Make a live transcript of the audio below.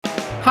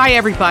Hi,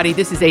 everybody.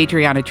 This is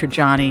Adriana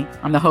Trajani.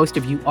 I'm the host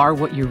of You Are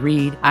What You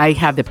Read. I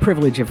have the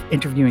privilege of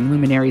interviewing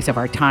luminaries of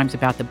our times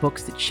about the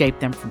books that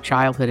shaped them from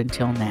childhood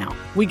until now.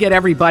 We get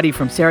everybody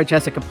from Sarah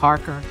Jessica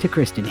Parker to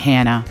Kristen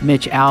Hanna,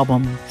 Mitch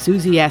Albom,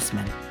 Susie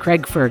Essman,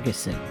 Craig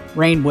Ferguson,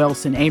 Rainn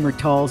Wilson, Amor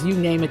Tolls, you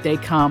name it, they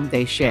come,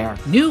 they share.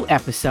 New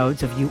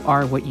episodes of You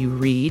Are What You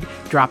Read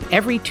drop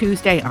every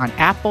Tuesday on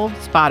Apple,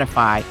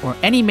 Spotify, or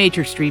any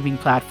major streaming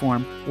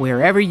platform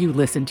wherever you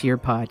listen to your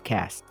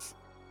podcasts.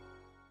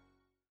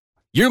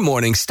 Your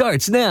morning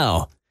starts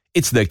now.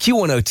 It's the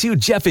Q102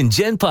 Jeff and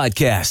Jen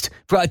podcast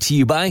brought to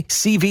you by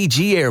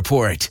CVG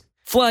Airport.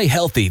 Fly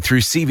healthy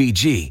through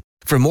CVG.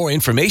 For more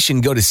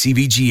information, go to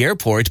CVG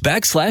Airport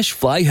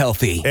 /fly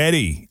healthy.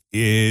 Eddie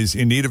is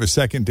in need of a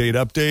second date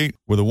update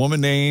with a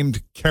woman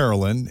named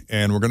Carolyn,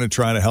 and we're going to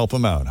try to help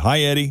him out. Hi,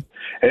 Eddie.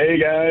 Hey,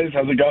 guys.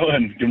 How's it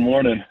going? Good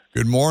morning.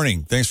 Good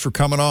morning. Thanks for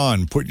coming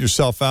on, putting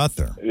yourself out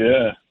there.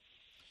 Yeah.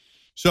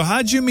 So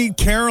how'd you meet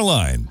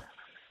Caroline?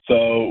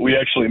 So we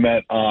actually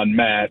met on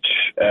Match,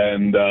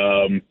 and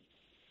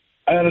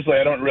honestly,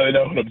 I don't really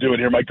know what I'm doing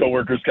here. My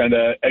coworkers kind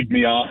of egged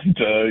me on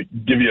to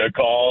give you a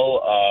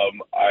call.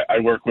 I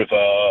work with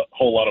a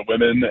whole lot of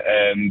women,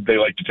 and they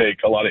like to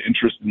take a lot of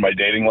interest in my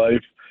dating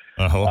life.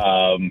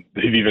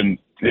 They've even,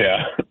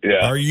 yeah.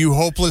 Are you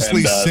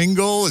hopelessly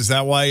single? Is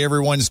that why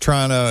everyone's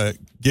trying to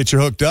get you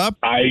hooked up?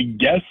 I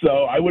guess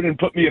so. I wouldn't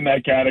put me in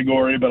that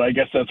category, but I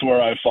guess that's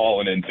where I've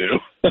fallen into.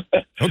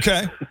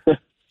 Okay.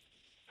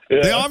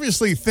 Yeah. They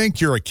obviously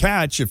think you're a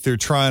catch if they're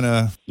trying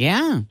to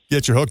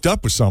get you hooked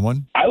up with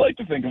someone. I like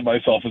to think of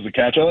myself as a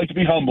catch. I like to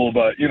be humble,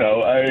 but, you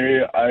know,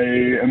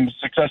 I am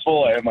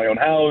successful. I have my own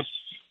house.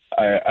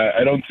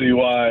 I don't see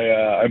why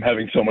I'm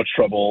having so much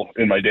trouble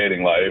in my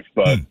dating life,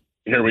 but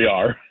here we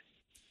are.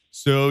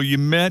 So you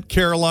met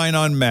Caroline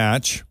on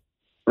Match.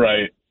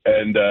 Right.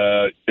 And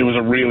it was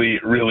a really,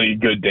 really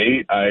good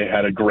date. I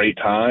had a great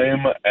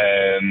time.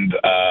 And,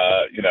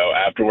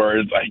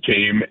 afterwards I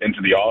came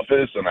into the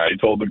office and I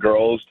told the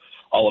girls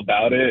all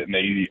about it. And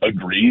they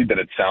agreed that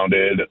it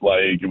sounded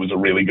like it was a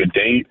really good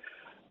date.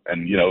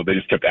 And, they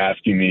just kept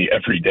asking me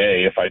every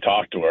day if I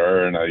talked to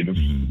her. And I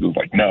just was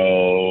like,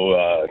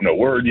 no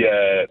word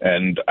yet.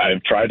 And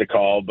I've tried to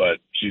call, but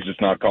she's just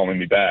not calling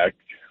me back.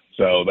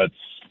 So that's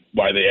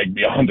why they egged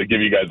me on to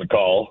give you guys a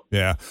call.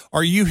 Yeah.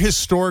 Are you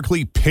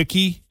historically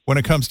picky when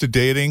it comes to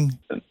dating?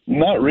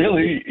 Not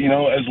really.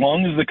 As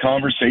long as the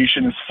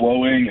conversation is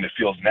flowing and it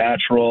feels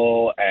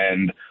natural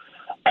and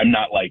I'm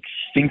not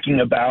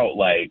thinking about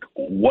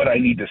what I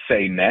need to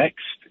say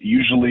next,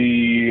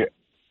 usually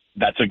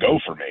that's a go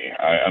for me.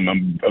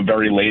 I'm a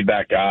very laid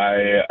back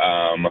guy.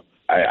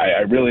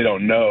 I really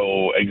don't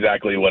know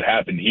exactly what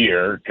happened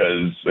here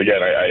because,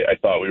 again, I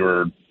thought we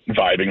were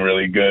vibing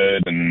really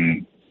good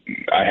and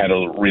I had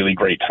a really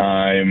great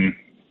time.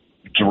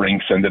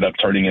 Drinks ended up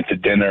turning into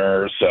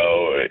dinner, so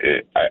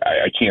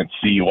I can't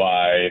see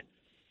why,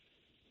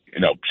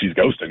 she's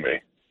ghosting me.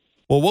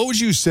 Well, what would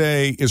you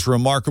say is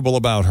remarkable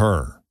about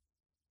her?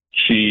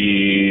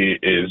 She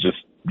is just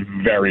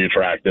very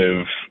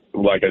attractive.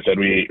 Like I said,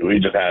 we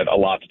just had a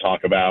lot to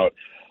talk about.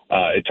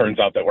 It turns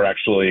out that we're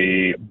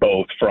actually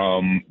both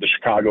from the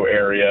Chicago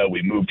area.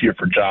 We moved here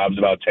for jobs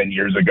about 10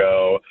 years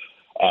ago.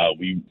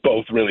 We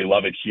both really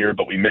love it here,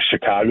 but we miss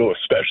Chicago,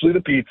 especially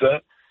the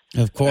pizza.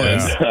 Of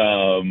course.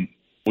 And,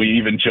 we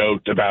even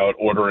joked about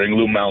ordering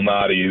Lou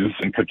Malnati's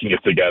and cooking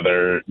it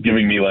together,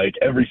 giving me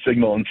every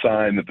signal and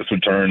sign that this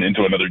would turn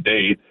into another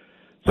date.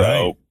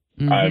 So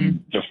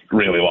I'm just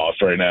really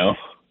lost right now.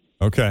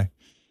 Okay.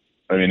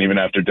 I mean, even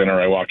after dinner,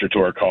 I walked her to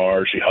her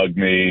car. She hugged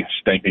me.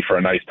 She thanked me for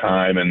a nice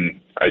time.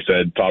 And I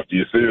said, talk to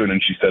you soon.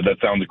 And she said, that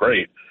sounds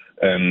great.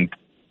 And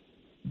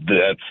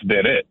that's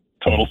been it.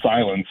 Total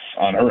silence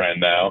on her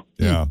end now.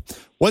 Yeah.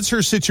 What's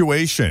her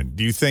situation?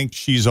 Do you think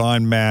she's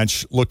on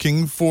Match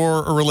looking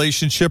for a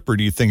relationship, or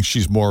do you think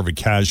she's more of a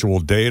casual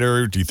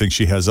dater? Do you think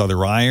she has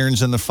other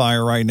irons in the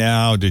fire right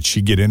now? Did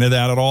she get into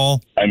that at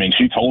all? I mean,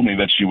 she told me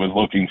that she was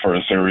looking for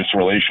a serious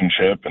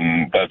relationship,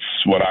 and that's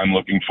what I'm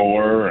looking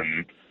for,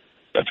 and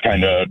that's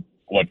kind of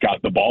what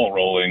got the ball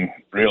rolling,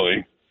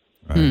 really.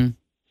 Right.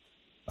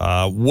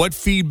 What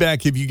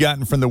feedback have you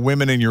gotten from the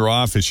women in your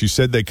office? You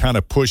said they kind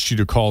of pushed you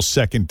to call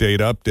second date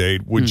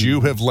update. Would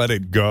you have let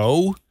it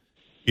go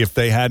if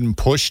they hadn't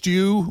pushed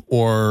you,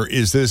 or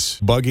is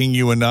this bugging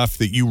you enough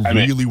that you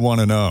really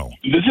want to know?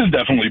 This is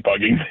definitely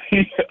bugging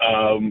me.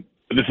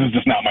 This is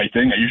just not my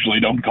thing. I usually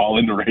don't call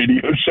into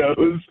radio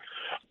shows,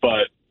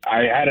 but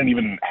I hadn't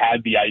even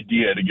had the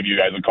idea to give you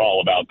guys a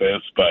call about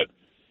this, but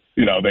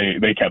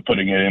they kept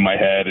putting it in my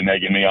head and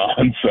egging me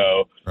on.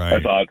 So I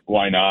thought,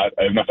 why not?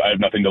 I have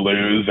nothing to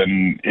lose,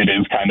 and it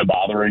is kind of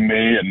bothering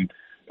me, and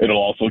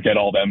it'll also get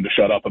all them to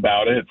shut up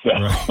about it.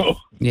 So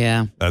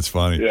yeah, that's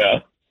funny. Yeah.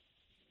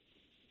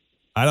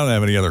 I don't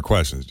have any other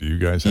questions. Do you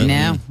guys have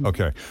any?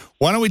 Okay.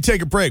 Why don't we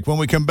take a break? When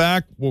we come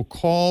back, we'll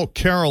call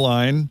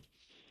Caroline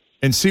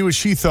and see what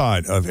she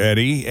thought of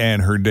Eddie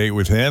and her date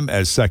with him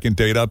as Second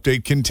Date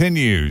Update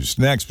continues.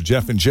 Next, with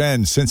Jeff and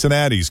Jen,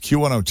 Cincinnati's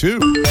Q102.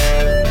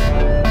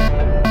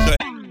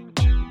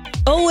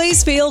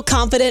 Always feel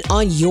confident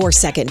on your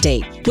second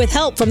date with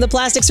help from the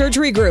Plastic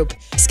Surgery Group.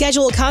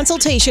 Schedule a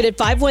consultation at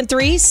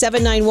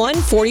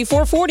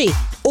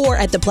 513-791-4440 or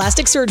at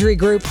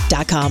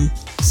theplasticsurgerygroup.com.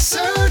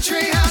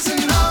 Surgery has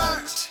an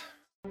art.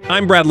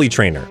 I'm Bradley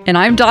Trainer. And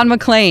I'm Don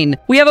McClain.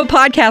 We have a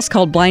podcast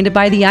called Blinded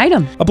by the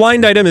Item. A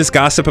blind item is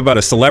gossip about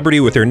a celebrity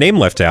with their name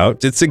left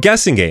out. It's a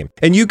guessing game,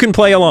 and you can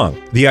play along.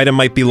 The item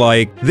might be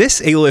like,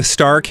 this A-list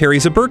star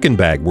carries a Birkin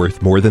bag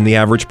worth more than the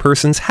average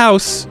person's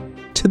house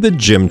to the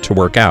gym to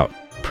work out.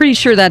 Pretty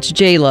sure that's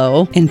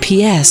J-Lo. And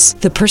P.S.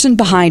 the person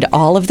behind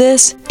all of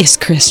this is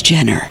Kris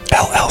Jenner,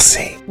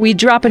 LLC. We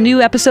drop a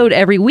new episode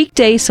every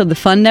weekday so the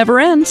fun never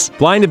ends.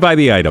 Blinded by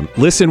the Item.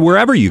 Listen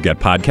wherever you get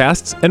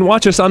podcasts and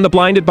watch us on the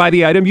Blinded by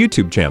the Item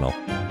YouTube channel.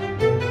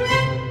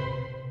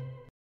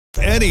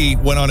 Eddie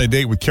went on a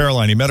date with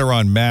Caroline. He met her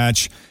on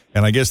Match,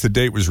 and I guess the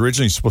date was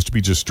originally supposed to be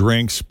just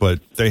drinks,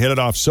 but they hit it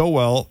off so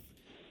well.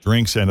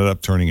 Drinks ended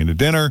up turning into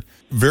dinner.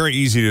 Very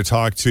easy to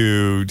talk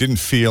to. Didn't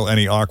feel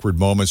any awkward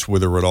moments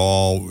with her at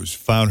all.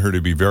 Found her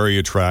to be very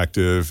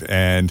attractive.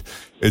 And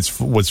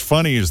what's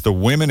funny is the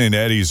women in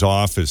Eddie's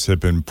office have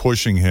been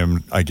pushing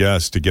him, I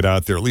guess, to get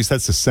out there. At least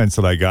that's the sense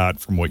that I got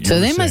from what you were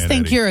saying. So they must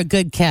think Eddie. you're a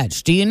good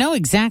catch. Do you know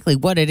exactly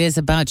what it is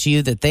about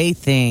you that they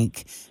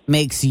think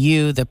makes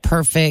you the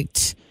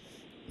perfect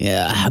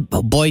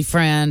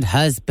boyfriend,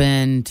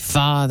 husband,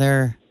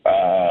 father?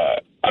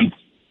 I'm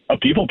a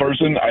people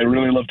person. I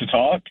really love to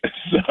talk,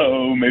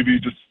 so maybe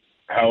just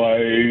how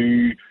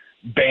I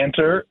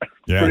banter,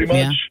 pretty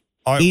much.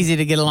 Yeah. Easy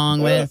to get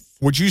along with.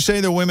 Would you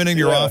say the women in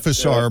your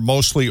office are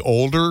mostly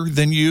older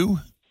than you?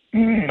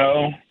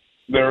 No,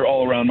 they're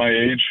all around my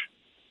age.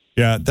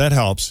 Yeah, that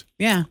helps.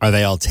 Yeah. Are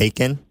they all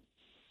taken?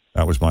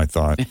 That was my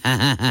thought.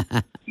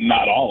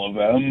 Not all of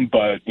them,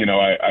 but,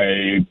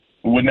 I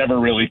would never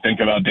really think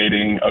about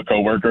dating a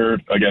coworker.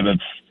 Again, that's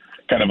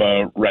kind of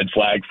a red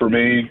flag for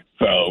me.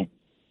 So,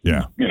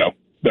 yeah,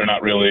 they're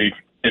not really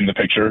in the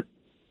picture.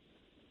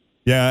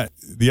 Yeah,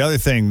 the other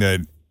thing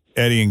that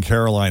Eddie and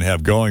Caroline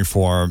have going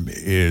for them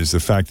is the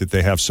fact that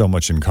they have so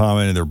much in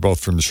common, and they're both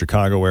from the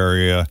Chicago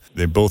area.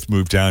 They both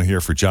moved down here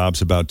for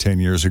jobs about 10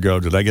 years ago.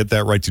 Did I get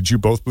that right? Did you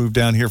both move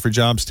down here for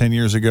jobs 10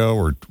 years ago,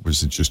 or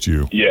was it just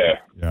you? Yeah.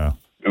 Yeah.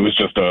 It was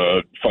just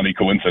a funny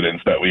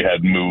coincidence that we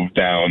had moved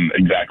down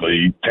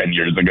exactly 10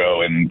 years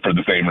ago and for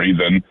the same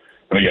reason.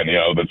 And again,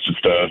 that's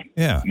just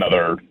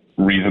another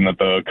reason that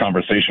the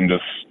conversation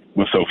just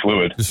was so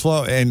fluid. It's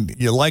flow, and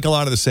you like a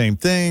lot of the same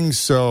things,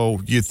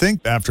 so you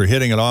think after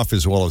hitting it off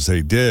as well as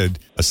they did,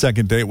 a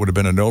second date would have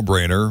been a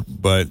no-brainer,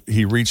 but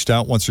he reached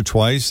out once or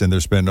twice, and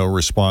there's been no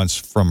response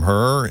from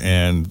her,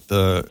 and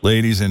the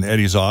ladies in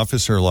Eddie's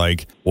office are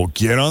like, well,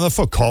 get on the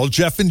phone, call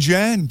Jeff and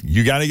Jen.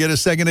 You got to get a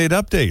second date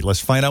update. Let's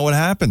find out what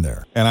happened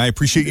there, and I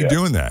appreciate you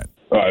doing that.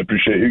 Oh, I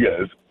appreciate you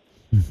guys.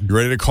 You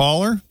ready to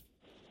call her?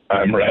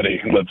 I'm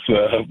ready. Let's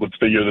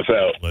figure this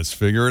out. Let's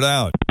figure it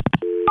out.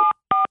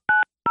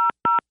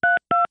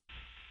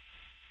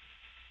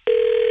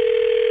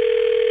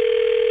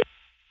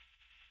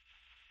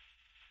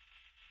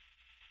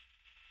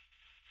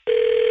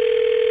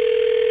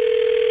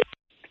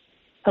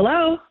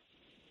 Hello?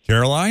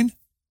 Caroline?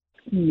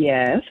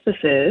 Yes, this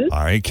is.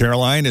 All right,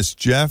 Caroline, it's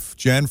Jeff,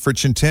 Jen,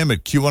 Fritch, and Tim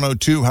at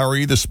Q102. How are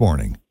you this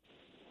morning?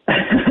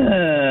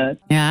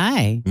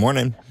 Hi.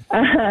 Morning.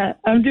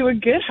 I'm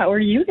doing good. How are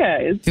you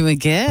guys? Doing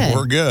good.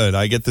 We're good.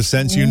 I get the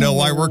sense you know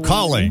why we're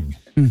calling.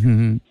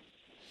 Mm-hmm.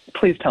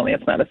 Please tell me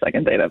it's not a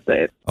second date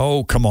update.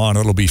 Oh, come on.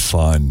 It'll be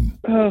fun.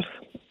 Oh,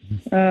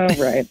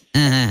 right.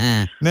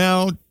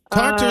 Now,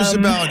 talk to us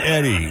about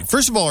Eddie.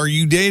 First of all, are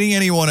you dating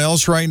anyone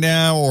else right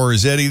now, or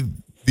is Eddie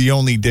the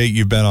only date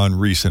you've been on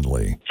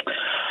recently?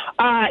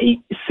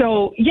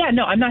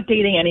 No, I'm not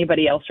dating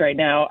anybody else right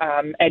now.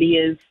 Eddie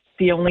is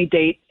the only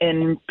date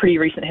in pretty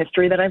recent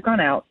history that I've gone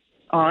out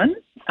on.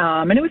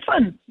 And it was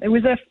fun. It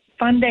was a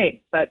fun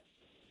date, but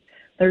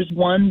there's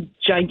one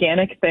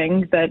gigantic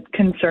thing that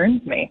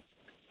concerns me.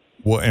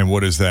 Well, and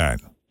what is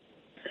that?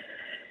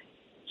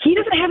 He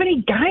doesn't have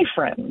any guy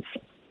friends.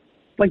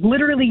 Like,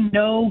 literally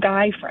no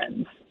guy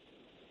friends,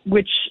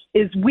 which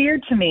is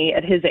weird to me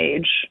at his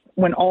age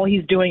when all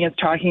he's doing is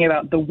talking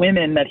about the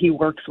women that he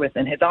works with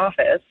in his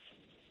office.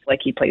 Like,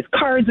 he plays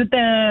cards with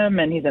them,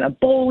 and he's in a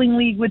bowling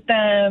league with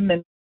them.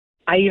 And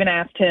I even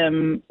asked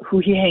him who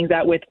he hangs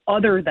out with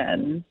other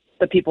than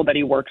the people that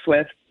he works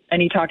with.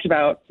 And he talked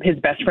about his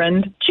best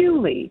friend,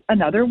 Julie,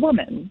 another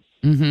woman,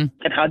 and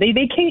how they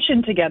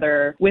vacation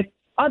together with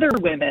other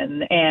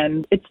women.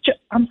 And it's just,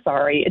 I'm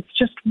sorry, it's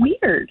just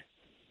weird.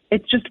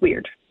 It's just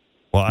weird.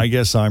 Well, I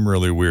guess I'm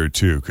really weird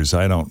too, because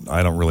I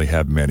don't really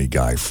have many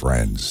guy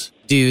friends.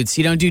 Dudes,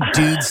 you don't do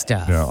dude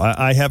stuff. No,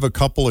 I have a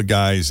couple of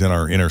guys in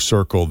our inner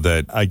circle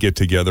that I get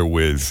together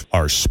with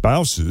our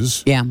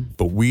spouses. Yeah.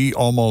 But we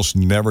almost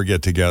never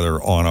get together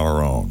on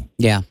our own.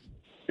 Yeah.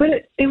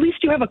 But at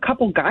least you have a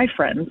couple guy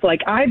friends.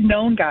 Like, I've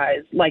known guys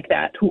like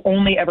that who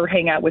only ever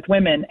hang out with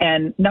women,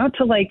 and not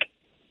to like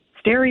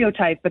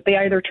stereotype, but they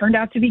either turned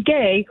out to be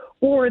gay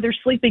or they're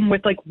sleeping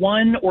with like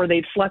one, or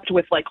they've slept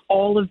with like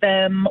all of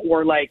them,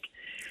 or like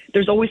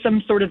there's always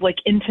some sort of like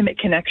intimate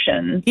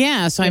connection.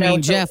 Yeah. So, I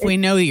mean, Jeff, we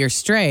know you're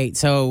straight.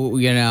 So,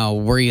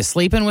 were you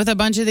sleeping with a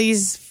bunch of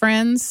these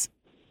friends?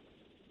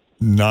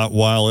 Not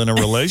while in a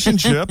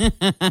relationship.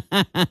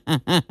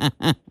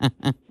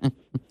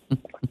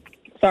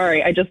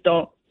 Sorry, I just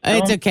don't.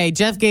 It's okay.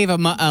 Jeff gave a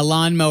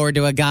lawnmower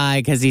to a guy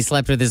because he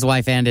slept with his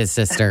wife and his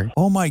sister.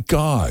 Oh, my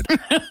God.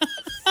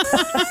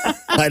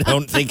 I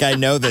don't think I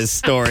know this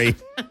story.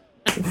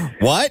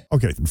 What?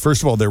 Okay,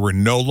 first of all, they were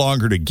no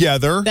longer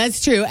together.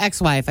 That's true.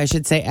 Ex-wife. I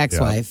should say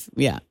ex-wife.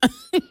 Yeah.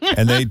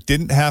 And they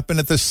didn't happen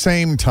at the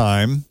same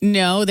time.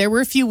 No, there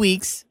were a few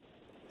weeks.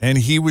 And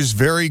he was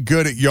very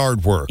good at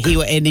yard work.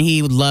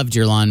 He loved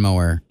your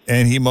lawnmower.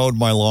 And he mowed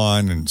my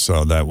lawn, and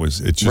so that was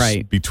it. Just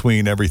right.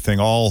 Between everything,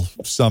 all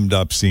summed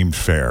up, seemed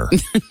fair.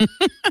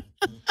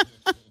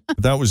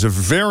 That was a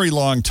very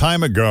long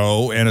time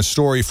ago, and a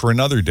story for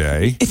another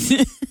day.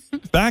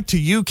 Back to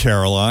you,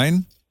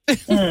 Caroline.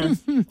 Or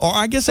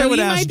I guess I would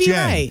ask Jen.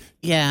 Right.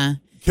 Yeah.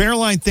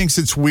 Caroline thinks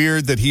it's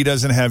weird that he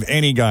doesn't have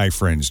any guy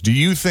friends. Do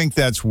you think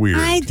that's weird?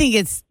 I think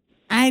it's.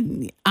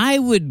 I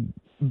would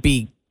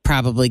be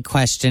probably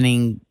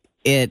questioning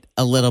it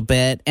a little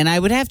bit, and I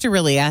would have to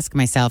really ask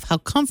myself, how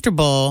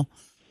comfortable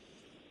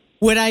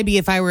would I be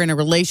if I were in a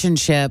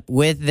relationship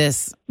with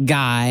this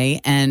guy,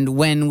 and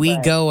when we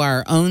go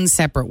our own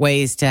separate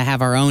ways to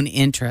have our own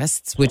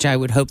interests, which I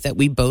would hope that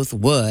we both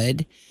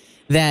would,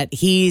 that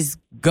he's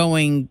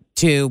going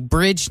to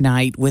bridge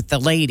night with the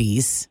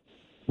ladies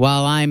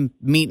while I'm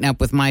meeting up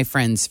with my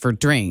friends for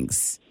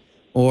drinks,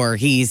 or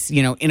he's,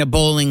 in a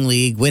bowling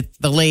league with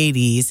the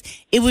ladies.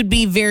 It would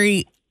be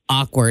very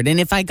awkward. And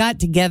if I got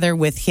together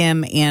with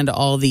him and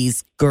all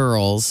these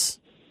girls,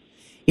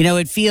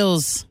 it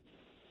feels,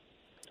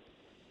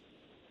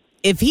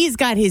 if he's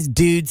got his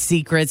dude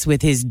secrets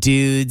with his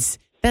dudes,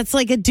 that's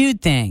like a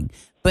dude thing.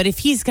 But if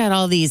he's got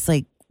all these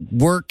like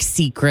work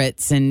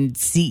secrets and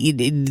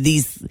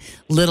these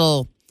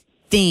little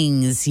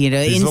things,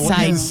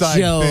 inside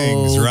jokes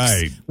things,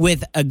 right,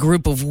 with a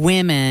group of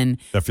women,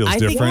 that feels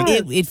different.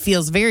 Think it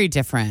feels very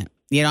different.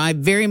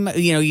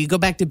 You go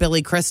back to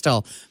Billy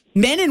Crystal.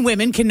 Men and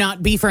women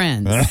cannot be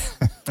friends. I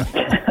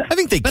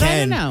think they but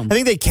can. I don't know. I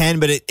think they can,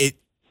 but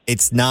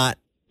it's not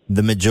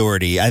the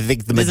majority. I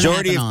think the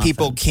majority of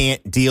people often.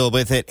 can't deal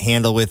with it,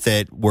 handle with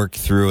it, work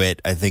through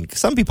it. I think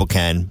some people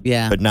can,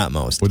 but not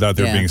most. Without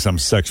there being some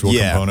sexual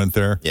component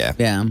there?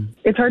 Yeah.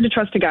 It's hard to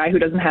trust a guy who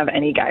doesn't have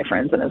any guy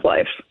friends in his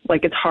life.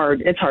 Like, it's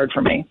hard. It's hard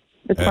for me.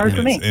 It's hard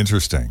for me.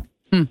 Interesting.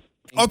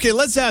 Okay,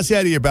 let's ask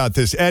Eddie about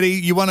this. Eddie,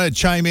 you want to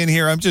chime in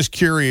here? I'm just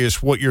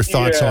curious what your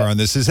thoughts are on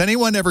this. Has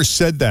anyone ever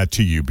said that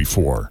to you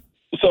before?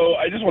 So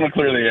I just want to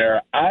clear the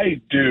air. I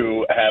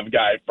do have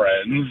guy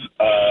friends.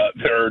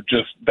 They're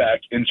just back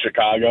in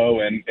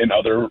Chicago and in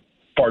other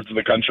parts of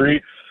the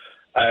country.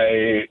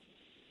 I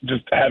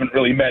just haven't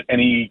really met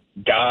any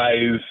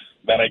guys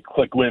that I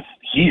click with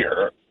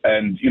here.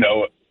 And,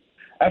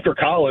 after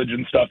college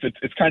and stuff,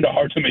 it's kind of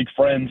hard to make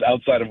friends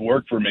outside of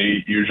work for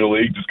me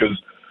usually, just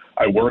because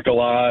I work a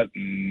lot,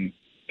 and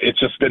it's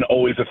just been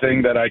always a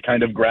thing that I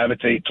kind of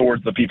gravitate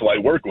towards the people I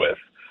work with.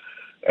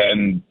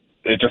 And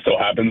it just so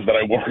happens that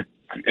I work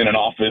in an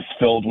office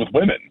filled with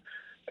women.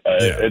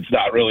 It's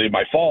not really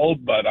my fault,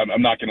 but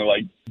I'm not going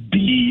to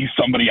be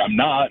somebody I'm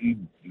not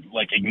and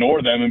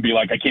ignore them and be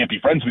like, I can't be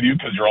friends with you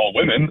because you're all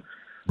women.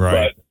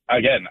 Right. But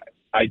again,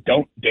 I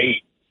don't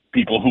date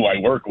people who I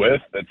work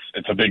with.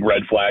 It's a big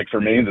red flag for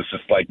me. That's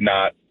just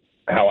not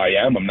how I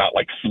am. I'm not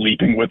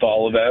sleeping with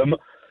all of them.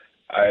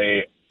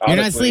 You're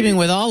not sleeping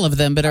with all of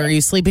them, but are you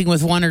sleeping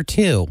with one or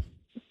two?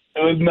 It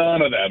was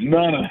none of them.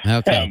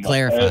 Okay,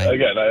 clarify.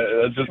 Again,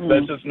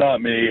 that's just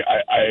not me.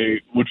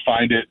 I would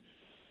find it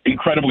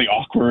incredibly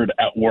awkward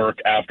at work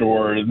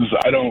afterwards.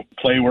 I don't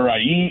play where I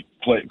eat.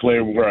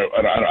 Play where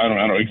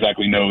I don't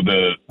exactly know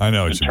the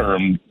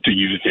term to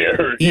use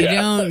here. You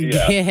don't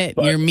get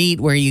your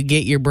meat where you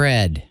get your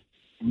bread.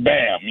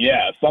 Bam,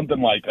 something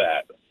like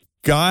that.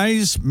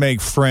 Guys make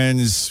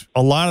friends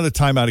a lot of the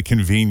time out of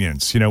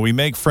convenience. We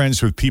make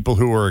friends with people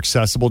who are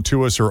accessible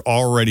to us or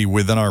already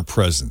within our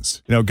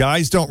presence.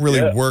 Guys don't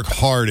really work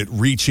hard at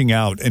reaching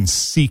out and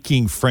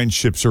seeking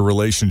friendships or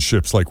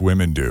relationships like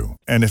women do.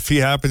 And if he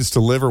happens to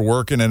live or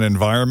work in an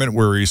environment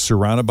where he's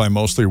surrounded by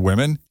mostly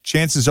women,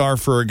 chances are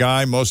for a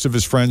guy, most of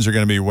his friends are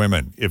going to be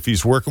women. If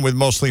he's working with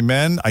mostly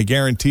men, I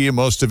guarantee you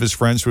most of his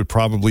friends would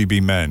probably be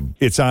men.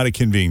 It's out of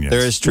convenience.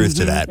 There is truth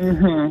to that.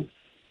 Mm-hmm.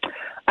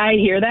 I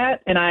hear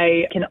that, and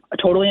I can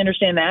totally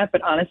understand that,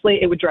 but honestly,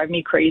 it would drive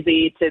me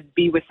crazy to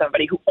be with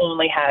somebody who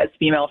only has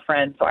female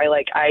friends. So I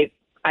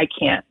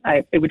can't.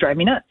 It would drive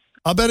me nuts.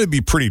 I'll bet it'd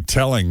be pretty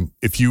telling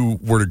if you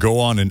were to go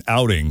on an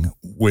outing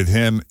with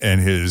him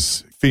and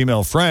his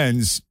female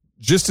friends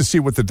just to see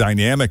what the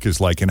dynamic is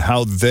like and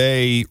how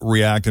they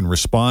react and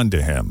respond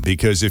to him.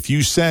 Because if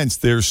you sense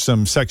there's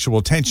some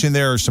sexual tension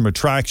there or some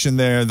attraction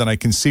there, then I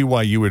can see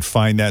why you would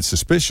find that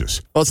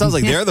suspicious. Well, it sounds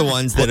like they're the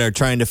ones that are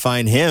trying to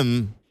find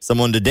him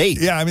someone to date.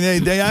 Yeah, I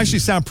mean, they actually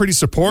sound pretty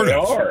supportive. They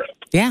are.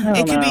 Yeah,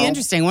 it could be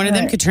interesting. One of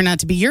them could turn out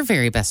to be your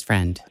very best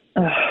friend.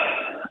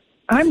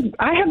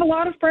 I have a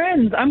lot of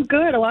friends. I'm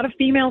good. A lot of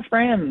female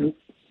friends.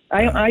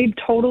 I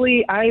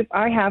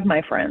have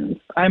my friends.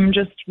 I'm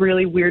just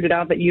really weirded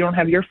out that you don't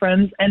have your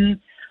friends, and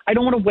I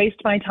don't want to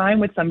waste my time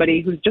with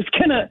somebody who's just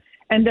gonna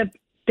end up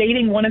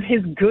dating one of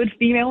his good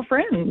female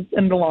friends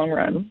in the long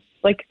run.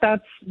 Like,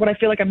 that's what I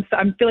feel like.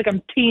 I feel like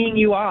I'm teeing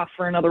you off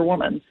for another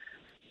woman.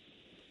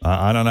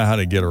 I don't know how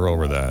to get her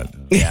over that.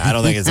 Yeah, I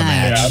don't think it's a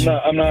match. Yeah,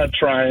 I'm not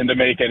trying to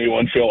make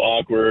anyone feel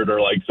awkward or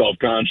like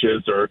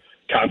self-conscious or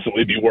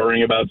constantly be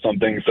worrying about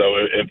something. So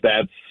if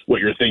that's what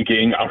you're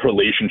thinking our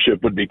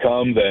relationship would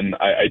become, then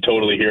I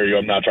totally hear you.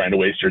 I'm not trying to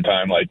waste your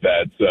time like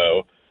that.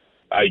 So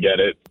I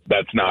get it.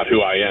 That's not who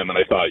I am. And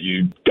I thought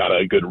you got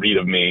a good read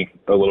of me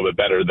a little bit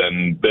better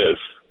than this,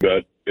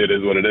 but it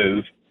is what it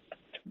is.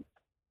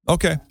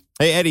 Okay.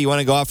 Hey, Eddie, you want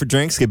to go out for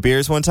drinks, get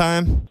beers one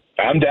time?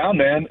 I'm down,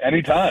 man.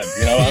 Anytime.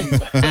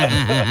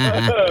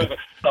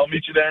 I'll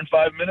meet you there in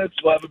 5 minutes.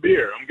 We'll have a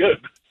beer. I'm good.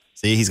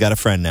 See, he's got a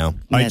friend now.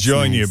 I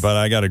join you, but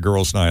I got a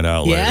girls' night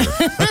out later.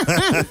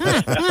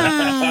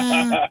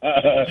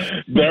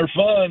 They're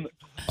fun.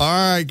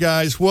 All right,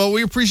 guys. Well,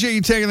 we appreciate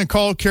you taking the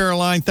call,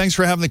 Caroline. Thanks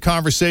for having the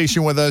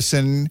conversation with us.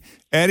 And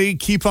Eddie,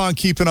 keep on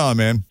keeping on,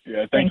 man.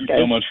 Yeah, thank you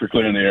so much for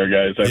clearing the air,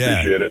 guys. I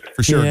appreciate it.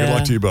 For sure. Yeah. Good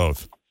luck to you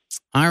both.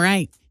 All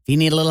right. If you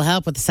need a little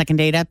help with the second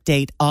date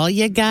update, all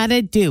you got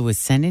to do is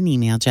send an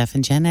email, Jeff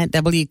and Jen at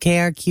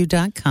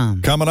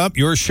WKRQ.com. Coming up,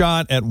 your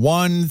shot at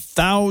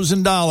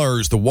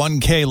 $1,000. The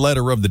 1K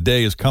letter of the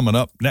day is coming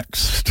up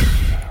next.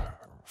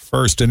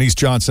 First, Denise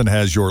Johnson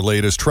has your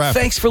latest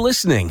traffic. Thanks for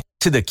listening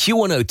to the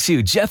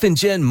Q102 Jeff and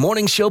Jen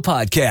Morning Show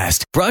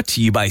podcast, brought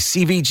to you by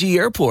CVG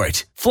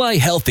Airport. Fly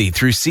healthy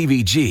through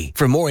CVG.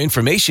 For more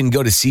information,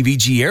 go to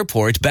CVG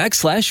Airport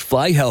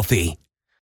 /fly healthy.